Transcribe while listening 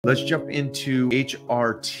Let's jump into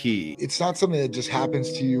HRT. It's not something that just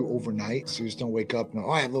happens to you overnight. So you just don't wake up and, oh,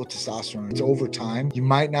 I have low testosterone. It's over time. You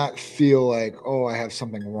might not feel like, oh, I have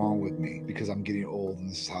something wrong with me because I'm getting old and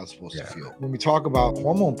this is how it's supposed to feel. When we talk about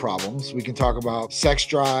hormone problems, we can talk about sex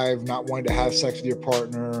drive, not wanting to have sex with your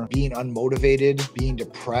partner, being unmotivated, being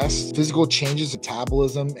depressed, physical changes,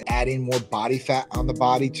 metabolism, adding more body fat on the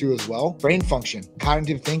body too as well, brain function,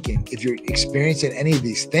 cognitive thinking. If you're experiencing any of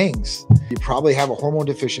these things, you probably have a hormone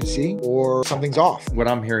deficiency or something's off. What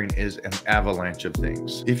I'm hearing is an avalanche of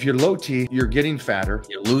things. If you're low T, you're getting fatter,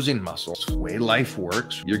 you're losing muscles, the way life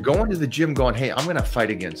works. You're going to the gym going, hey, I'm going to fight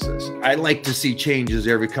against this. I like to see changes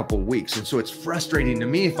every couple of weeks. And so it's frustrating to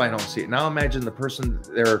me if I don't see it. Now imagine the person,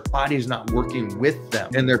 their body's not working with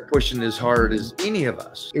them and they're pushing as hard as any of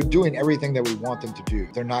us. They're doing everything that we want them to do.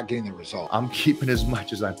 They're not getting the result. I'm keeping as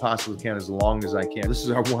much as I possibly can, as long as I can. This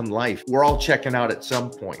is our one life. We're all checking out at some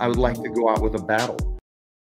point. I would like to go out with a battle.